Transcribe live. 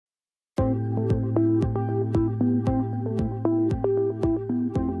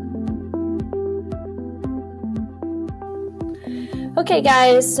Okay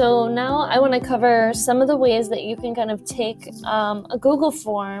guys, so now I want to cover some of the ways that you can kind of take a Google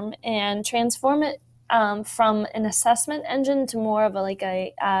form and transform it from an assessment engine to more of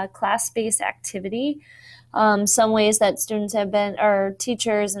a class-based activity. Some ways that students have been, or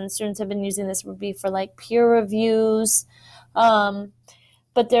teachers and students have been using this would be for like peer reviews,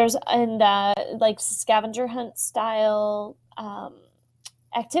 but there's like scavenger hunt style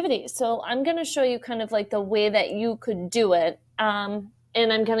activities. So I'm going to show you kind of like the way that you could do it. And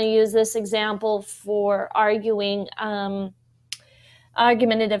I'm going to use this example for arguing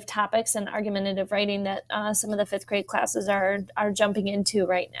argumentative topics and argumentative writing that some of the fifth grade classes are jumping into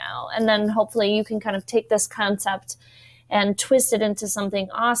right now. And then hopefully you can kind of take this concept and twist it into something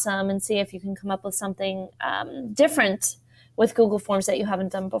awesome and see if you can come up with something different with Google Forms that you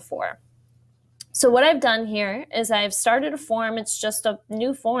haven't done before. So what I've done here is I've started a form. It's just a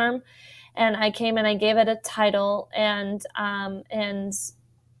new form. And I came and I gave it a title and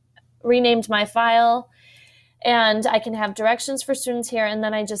renamed my file. And I can have directions for students here. And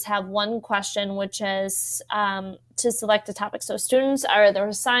then I just have one question, which is to select a topic. So students are either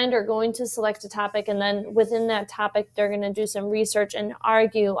assigned or going to select a topic. And then within that topic, they're going to do some research and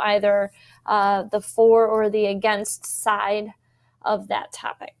argue either the for or the against side of that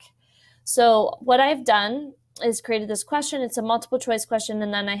topic. So what I've done is created this question. It's a multiple choice question,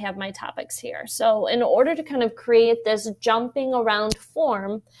 and then I have my topics here. So in order to kind of create this jumping around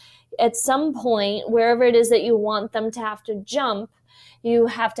form, at some point, wherever it is that you want them to have to jump, you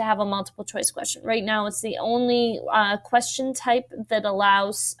have to have a multiple choice question. Right now, it's the only question type that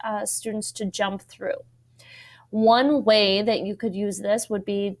allows students to jump through. One way that you could use this would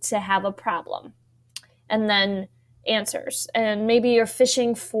be to have a problem and then answers, and maybe you're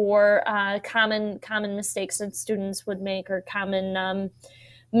fishing for common mistakes that students would make or common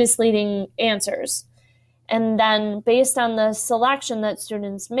misleading answers. And then based on the selection that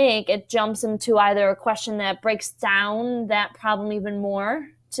students make, it jumps into either a question that breaks down that problem even more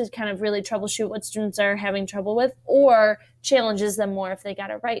to kind of really troubleshoot what students are having trouble with, or challenges them more if they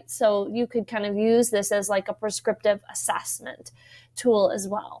got it right. So you could kind of use this as like a prescriptive assessment tool as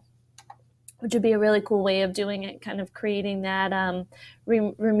well, which would be a really cool way of doing it, kind of creating that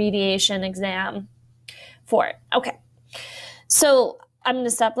remediation exam for it. Okay, so I'm going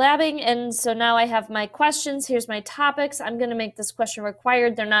to stop blabbing. And so now I have my questions. Here's my topics. I'm going to make this question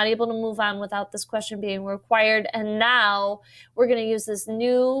required. They're not able to move on without this question being required. And now we're going to use this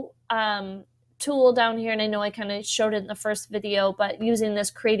new tool down here. And I know I kind of showed it in the first video, but using this,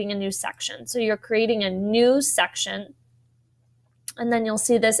 creating a new section. So you're creating a new section. And then you'll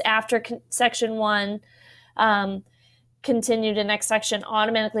see this after section 1, continue to next section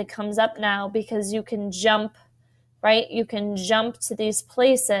automatically comes up now because you can jump, right? You can jump to these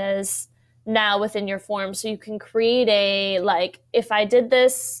places now within your form. So you can create a, like, if I did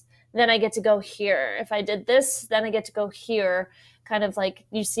this, then I get to go here. If I did this, then I get to go here. Kind of like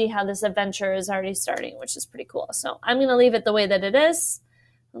you see how this adventure is already starting, which is pretty cool. So I'm going to leave it the way that it is.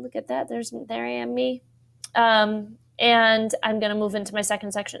 Oh, look at that. There I am, me. And I'm going to move into my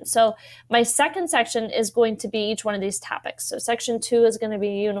second section. So my second section is going to be each one of these topics. So section 2 is going to be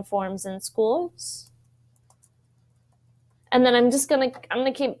uniforms in schools. And then I'm going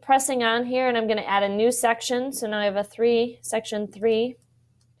to keep pressing on here, and I'm going to add a new section. So now I have a section 3.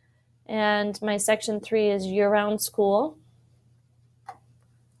 And my section 3 is year-round school.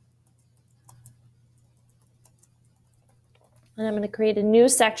 And I'm going to create a new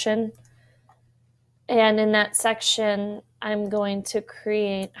section. And in that section, I'm going to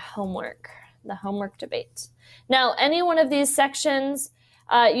create homework, the homework debate. Now, any one of these sections,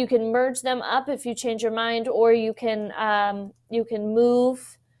 you can merge them up if you change your mind, or you can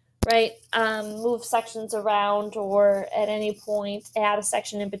move, right? Move sections around, or at any point add a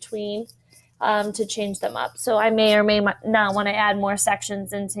section in between to change them up. So I may or may not want to add more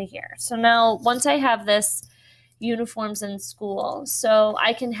sections into here. So now, once I have this uniforms in school, so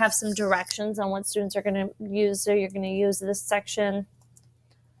I can have some directions on what students are going to use. So you're going to use this section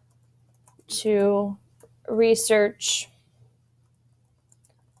to research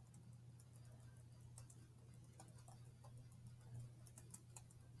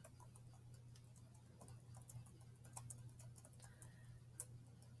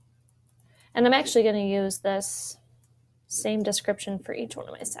and I'm actually going to use this same description for each one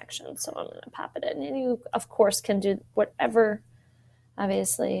of my sections. So I'm going to pop it in, and you of course can do whatever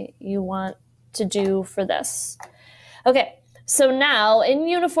obviously you want to do for this. Okay, So now in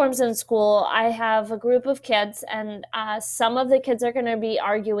uniforms in school, I have a group of kids, and some of the kids are going to be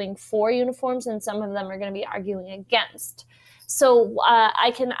arguing for uniforms and some of them are going to be arguing against. So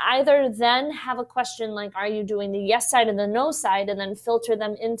I can either then have a question like, are you doing the yes side and the no side, and then filter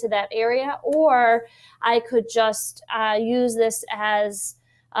them into that area, or I could just use this as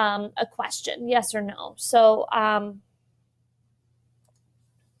a question, yes or no. So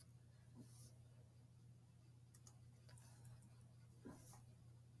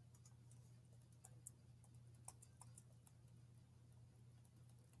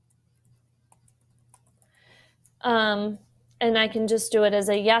and I can just do it as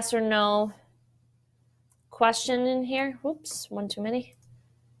a yes or no question in here. Whoops, one too many.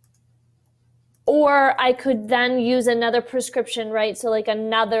 Or I could then use another prescription, right? So like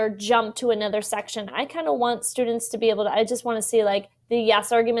another jump to another section. I kind of want students to be able to, I just want to see like the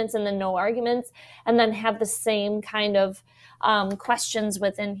yes arguments and the no arguments, and then have the same kind of questions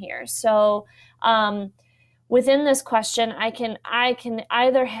within here. So within this question, I can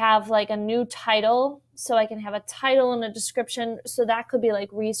either have like a new title. So I can have a title and a description. So that could be like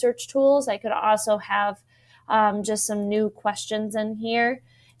research tools. I could also have just some new questions in here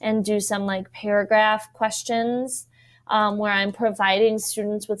and do some like paragraph questions where I'm providing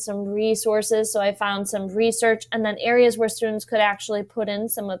students with some resources. So I found some research, and then areas where students could actually put in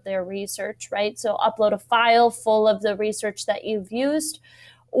some of their research, right? So upload a file full of the research that you've used,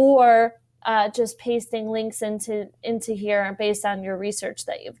 or just pasting links into here based on your research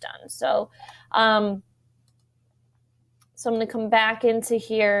that you've done. So so I'm going to come back into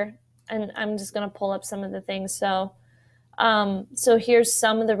here, and I'm just going to pull up some of the things. So so here's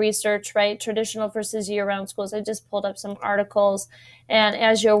some of the research, right? Traditional versus year-round schools. I just pulled up some articles, and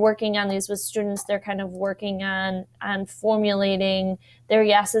as you're working on these with students, they're kind of working on formulating their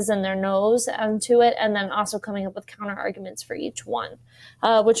yeses and their nos to it, and then also coming up with counter arguments for each one,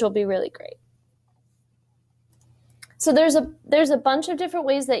 which will be really great. So there's a bunch of different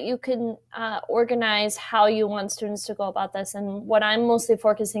ways that you can organize how you want students to go about this, and what I'm mostly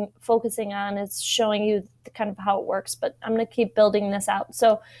focusing on is showing you kind of how it works, but I'm going to keep building this out.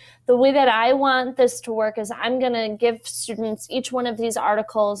 So the way that I want this to work is I'm going to give students each one of these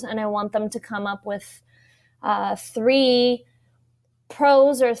articles, and I want them to come up with 3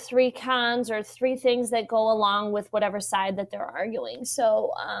 pros or 3 cons or 3 things that go along with whatever side that they're arguing.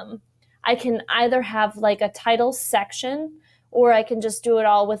 So I can either have like a title section, or I can just do it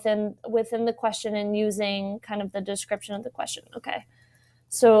all within the question and using kind of the description of the question. Okay,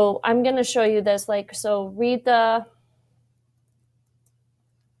 so I'm going to show you this. Like, so read the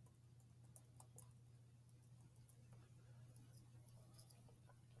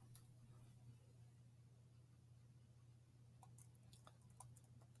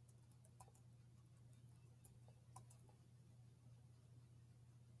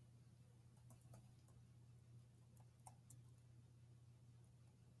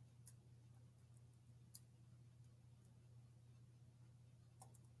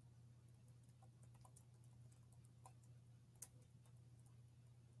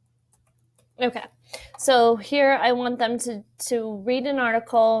Okay, so here I want them to read an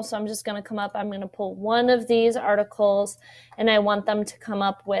article. So I'm just going to come up, I'm going to pull one of these articles, and I want them to come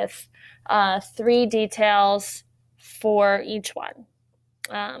up with 3 details for each one.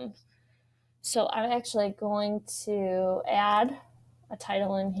 So I'm actually going to add a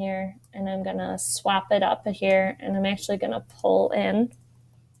title in here, and I'm going to swap it up here, and I'm actually going to pull in.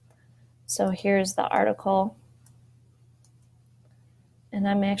 So here's the article. And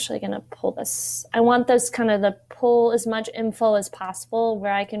I'm actually going to pull this. I want this kind of to pull as much info as possible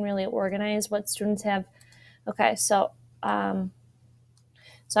where I can really organize what students have. Okay, so I'm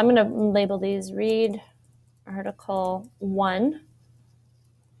going to label these read article 1.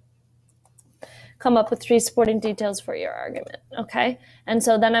 Come up with 3 supporting details for your argument. Okay, and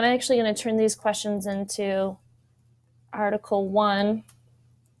so then I'm actually going to turn these questions into article 1.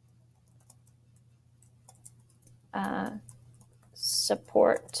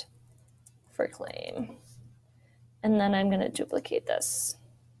 Support for claim, and then I'm going to duplicate this.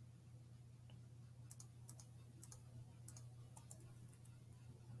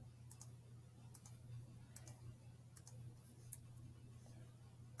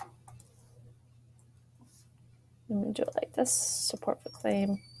 I'm going to do it like this, support for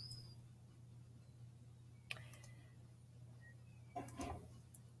claim.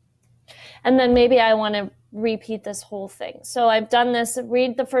 And then maybe I want to repeat this whole thing. So I've done this,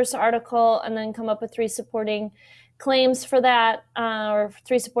 read the first article, and then come up with 3 supporting claims for that, or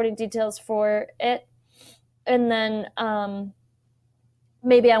 3 supporting details for it. And then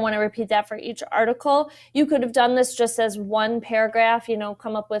maybe I want to repeat that for each article. You could have done this just as one paragraph,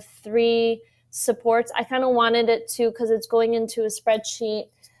 come up with 3 supports. I kind of wanted it to, because it's going into a spreadsheet,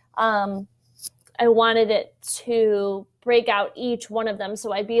 I wanted it to break out each one of them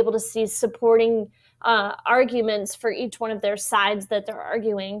so I'd be able to see supporting arguments for each one of their sides that they're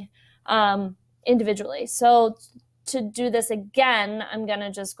arguing individually. So to do this again, I'm going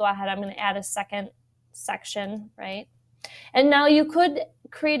to just go ahead. I'm going to add a second section, right? And now you could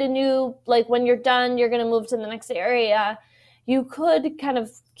create a new, like when you're done, you're going to move to the next area. You could kind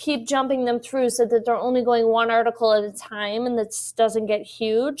of keep jumping them through so that they're only going one article at a time and this doesn't get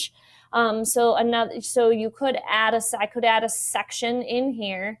huge. So you could I could add a section in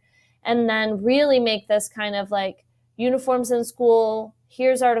here and then really make this kind of like uniforms in school.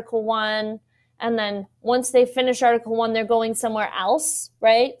 Here's Article 1. And then once they finish Article 1, they're going somewhere else,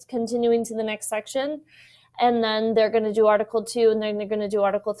 right? Continuing to the next section. And then they're going to do Article 2 and then they're going to do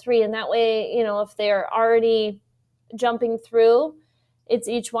Article 3. And that way, if they're already jumping through, it's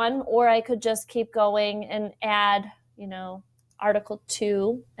each one. Or I could just keep going and add, Article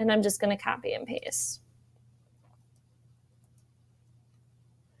 2, and I'm just going to copy and paste.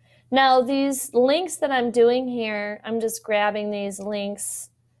 Now, these links that I'm doing here, I'm just grabbing these links.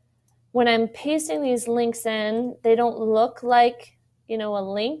 When I'm pasting these links in, they don't look like, a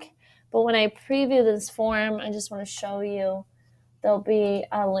link, but when I preview this form, I just want to show you there'll be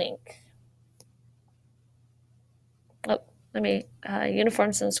a link. Oh,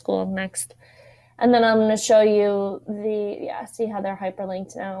 uniforms in school next. And then I'm going to show you see how they're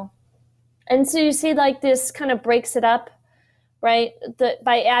hyperlinked now. And so you see like this kind of breaks it up, right?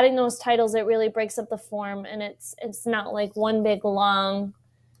 By adding those titles, it really breaks up the form and it's not like one big long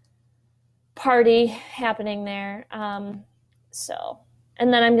party happening there. And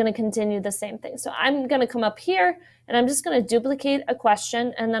then I'm going to continue the same thing. So I'm going to come up here and I'm just going to duplicate a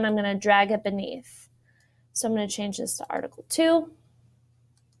question and then I'm going to drag it beneath. So I'm going to change this to Article 2.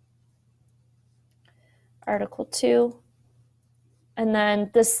 Article 2, and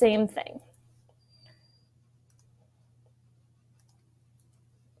then the same thing.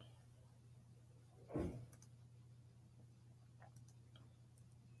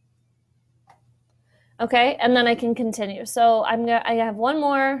 Okay, and then I can continue. So I have one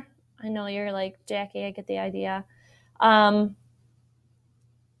more. I know you're like, Jackie, I get the idea. But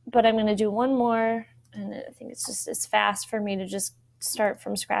I'm going to do one more, and I think it's fast for me to just start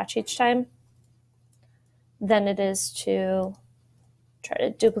from scratch each time than it is to try to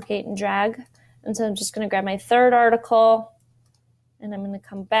duplicate and drag. And so I'm just going to grab my 3rd article and I'm going to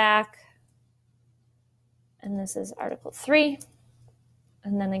come back. And this is Article 3.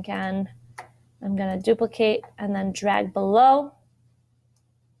 And then again, I'm going to duplicate and then drag below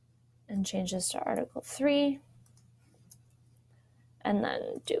and change this to Article 3. And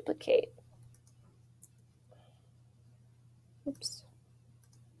then duplicate. Oops.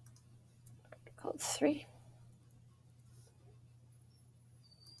 Article 3.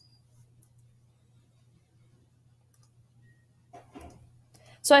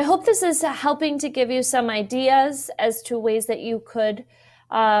 So I hope this is helping to give you some ideas as to ways that you could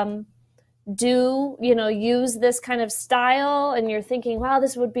use this kind of style, and you're thinking, wow,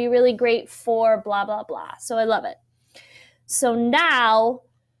 this would be really great for blah, blah, blah. So I love it. So now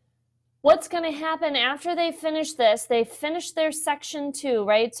what's going to happen after they finish this? They finish their section 2,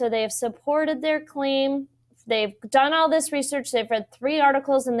 right? So they have supported their claim. They've done all this research. They've read 3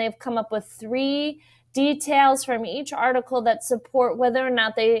 articles and they've come up with 3 details from each article that support whether or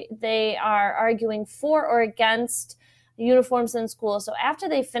not they are arguing for or against uniforms in school. So after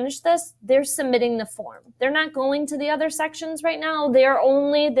they finish this, they're submitting the form. They're not going to the other sections right now.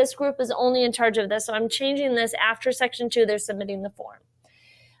 This group is only in charge of this. So I'm changing this after section 2, they're submitting the form.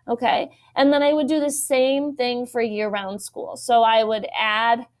 Okay. And then I would do the same thing for year-round school. So I would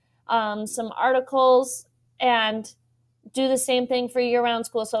add some articles and do the same thing for year-round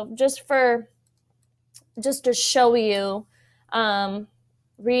school. So just to show you,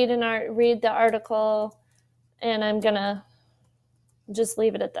 read the article, and I'm gonna just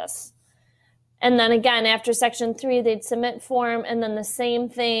leave it at this. And then again, after section 3, they'd submit form, and then the same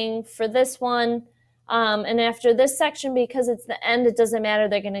thing for this one. And after this section, because it's the end, it doesn't matter,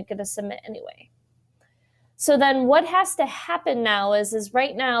 they're gonna get a submit anyway. So then what has to happen now is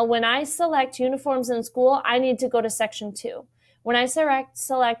right now, when I select uniforms in school, I need to go to section 2. When I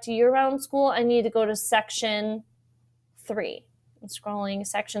select year-round school, I need to go to section 3. I'm scrolling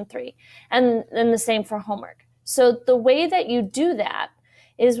section 3. And then the same for homework. So the way that you do that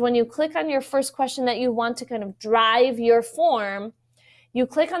is when you click on your first question that you want to kind of drive your form, you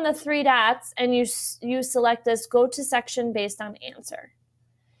click on the 3 dots and you select this go to section based on answer.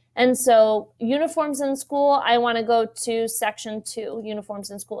 And so uniforms in school, I want to go to section 2, uniforms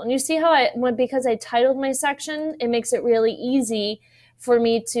in school. And you see how because I titled my section, it makes it really easy for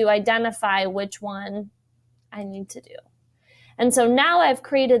me to identify which one I need to do. And so now I've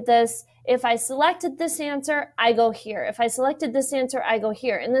created this. If I selected this answer, I go here. If I selected this answer, I go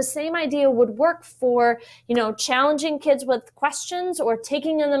here. And the same idea would work for, challenging kids with questions or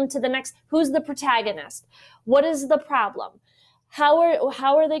taking them to the next. Who's the protagonist? What is the problem? How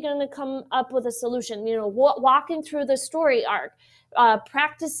are they going to come up with a solution? Walking through the story arc,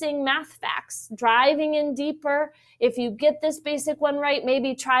 practicing math facts, driving in deeper. If you get this basic one right,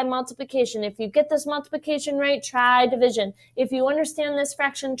 maybe try multiplication. If you get this multiplication right, try division. If you understand this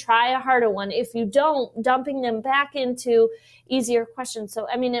fraction, try a harder one. If you don't, dumping them back into easier questions. So,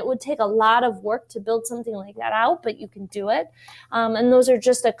 it would take a lot of work to build something like that out, but you can do it. And those are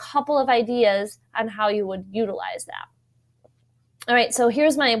just a couple of ideas on how you would utilize that. All right, so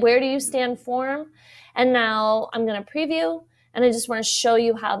here's my where do you stand form. And now I'm going to preview, and I just want to show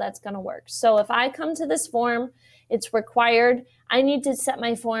you how that's going to work. So if I come to this form, it's required. I need to set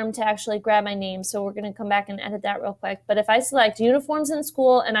my form to actually grab my name. So we're going to come back and edit that real quick. But if I select uniforms in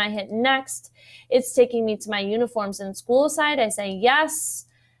school and I hit next, it's taking me to my uniforms in school side. I say, yes,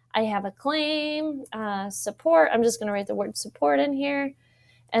 I have a claim, support. I'm just going to write the word support in here.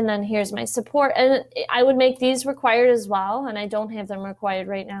 And then here's my support. And I would make these required as well. And I don't have them required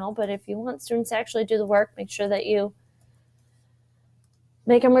right now. But if you want students to actually do the work, make sure that you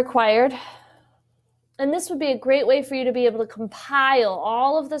make them required. And this would be a great way for you to be able to compile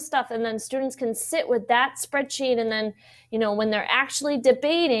all of the stuff. And then students can sit with that spreadsheet. And then, when they're actually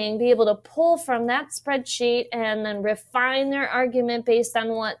debating, be able to pull from that spreadsheet and then refine their argument based on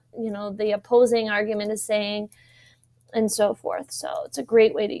what, the opposing argument is saying, and so forth. So it's a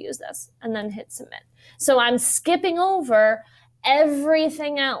great way to use this. And then hit submit. So I'm skipping over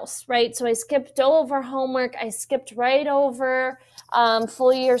everything else, right? So I skipped over homework. I skipped right over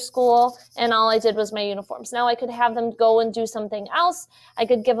full year school, and all I did was my uniforms. Now I could have them go and do something else. I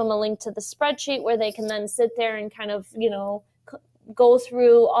could give them a link to the spreadsheet where they can then sit there and kind of, go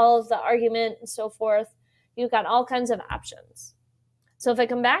through all of the argument and so forth. You've got all kinds of options. So if I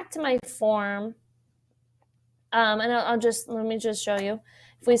come back to my form, and let me just show you.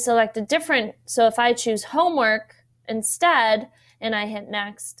 If we select a different, so if I choose homework instead, and I hit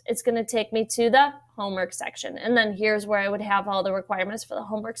next, it's going to take me to the homework section. And then here's where I would have all the requirements for the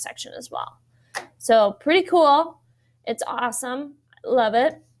homework section as well. So pretty cool. It's awesome. Love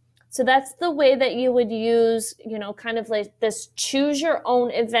it. So that's the way that you would use, kind of like this choose your own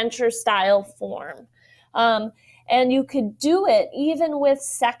adventure style form. And you could do it even with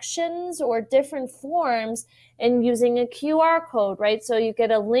sections or different forms and using a QR code, right? So you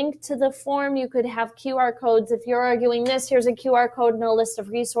get a link to the form. You could have QR codes. If you're arguing this, here's a QR code and a list of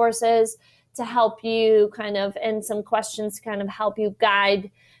resources to help you and some questions to kind of help you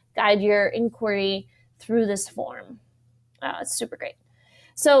guide your inquiry through this form. It's super great.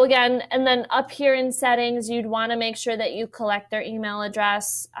 So again, and then up here in settings, you'd want to make sure that you collect their email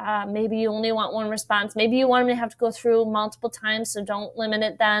address. Maybe you only want one response. Maybe you want them to have to go through multiple times, so don't limit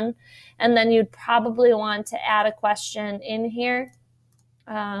it then. And then you'd probably want to add a question in here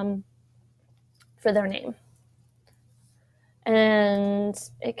for their name. And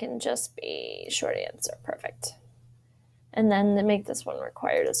it can just be short answer. Perfect. And then make this one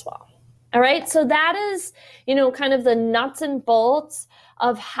required as well. All right, so that is, kind of the nuts and bolts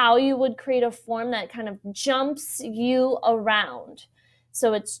of how you would create a form that kind of jumps you around.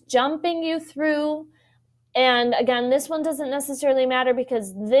 So it's jumping you through. And again, this one doesn't necessarily matter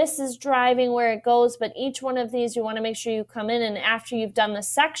because this is driving where it goes. But each one of these, you want to make sure you come in and after you've done the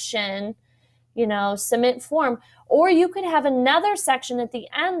section, submit form. Or you could have another section at the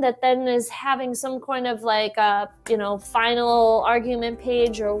end that then is having some kind of like a, final argument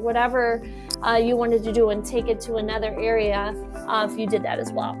page or whatever you wanted to do and take it to another area if you did that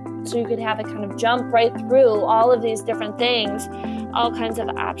as well. So you could have it kind of jump right through all of these different things, all kinds of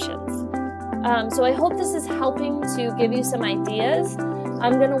options. So I hope this is helping to give you some ideas.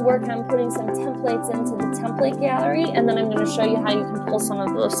 I'm going to work on putting some templates into the template gallery, and then I'm going to show you how you can pull some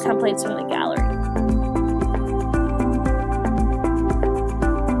of those templates from the gallery.